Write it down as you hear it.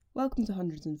Welcome to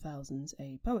Hundreds and Thousands,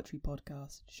 a poetry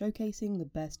podcast showcasing the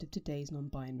best of today's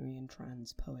non-binary and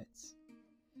trans poets.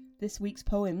 This week's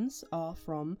poems are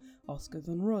from Oska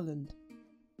Von Ruhland.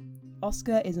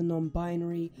 Oska is a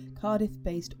non-binary,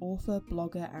 Cardiff-based author,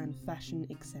 blogger and fashion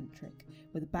eccentric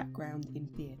with a background in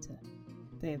theatre.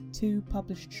 They have 2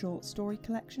 published short story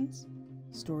collections,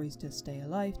 Stories to Stay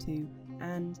Alive To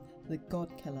and The God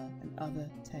Killer and Other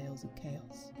Tales of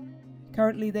Chaos.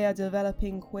 Currently they are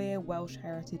developing queer Welsh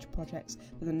heritage projects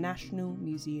for the National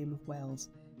Museum of Wales,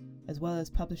 as well as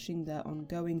publishing their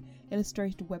ongoing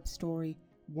illustrated web story,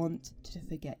 Want to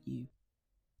Forget You.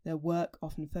 Their work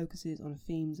often focuses on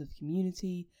themes of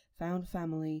community, found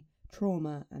family,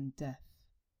 trauma and death.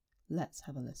 Let's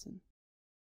have a listen.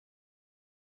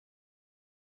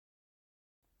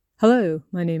 Hello,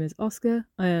 my name is Oska.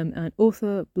 I am an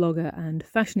author, blogger and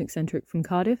fashion eccentric from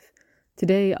Cardiff.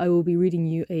 Today I will be reading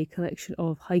you a collection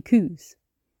of haikus.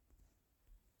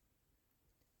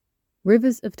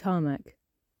 Rivers of tarmac,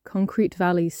 concrete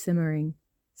valleys simmering,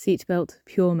 seatbelt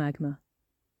pure magma.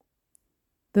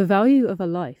 The value of a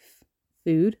life,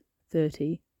 food,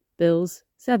 30, bills,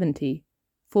 70,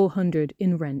 400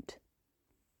 in rent.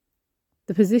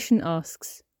 The position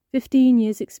asks 15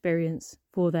 years experience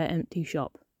for their empty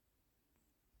shop.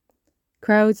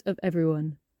 Crowds of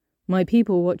everyone. My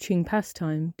people watching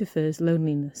pastime defers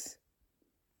loneliness.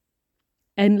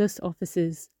 Endless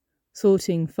offices,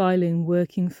 sorting, filing,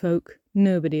 working folk,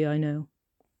 nobody I know.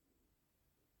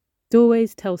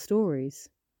 Doorways tell stories,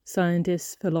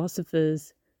 scientists,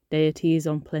 philosophers, deities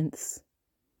on plinths.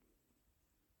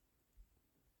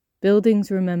 Buildings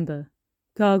remember,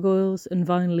 gargoyles and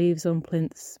vine leaves on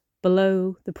plinths,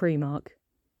 below the Primark.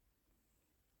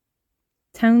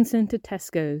 Town centre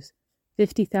Tesco's,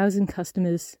 50,000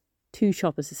 customers, 2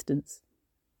 shop assistants.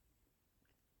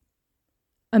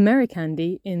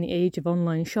 Americandy in the age of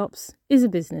online shops is a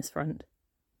business front.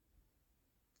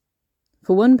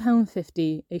 For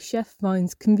 £1.50, a chef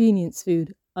finds convenience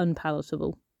food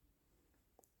unpalatable.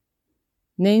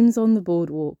 Names on the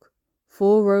boardwalk,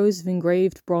 4 rows of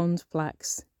engraved bronze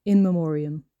plaques, in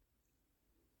memoriam.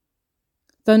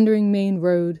 Thundering main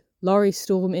road, lorry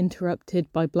storm interrupted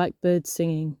by blackbirds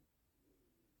singing.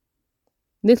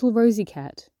 Little Rosie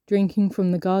cat, drinking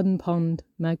from the garden pond,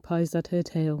 magpies at her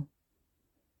tail.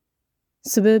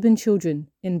 Suburban children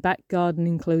in back garden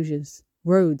enclosures,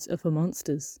 roads are for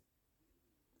monsters.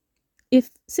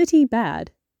 If city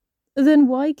bad, then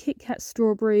why Kit Kat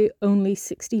strawberry only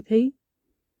 60p?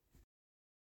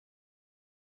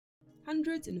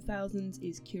 Hundreds and Thousands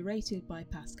is curated by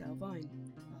Pascal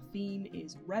Vine. Our theme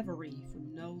is Reverie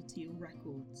from Noel Teal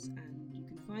Records, and you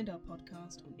can find our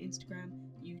podcast on Instagram,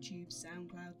 YouTube,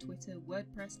 SoundCloud, Twitter,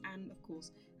 WordPress, and of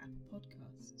course, Apple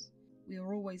Podcasts. We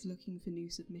are always looking for new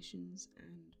submissions,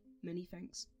 and many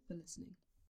thanks for listening.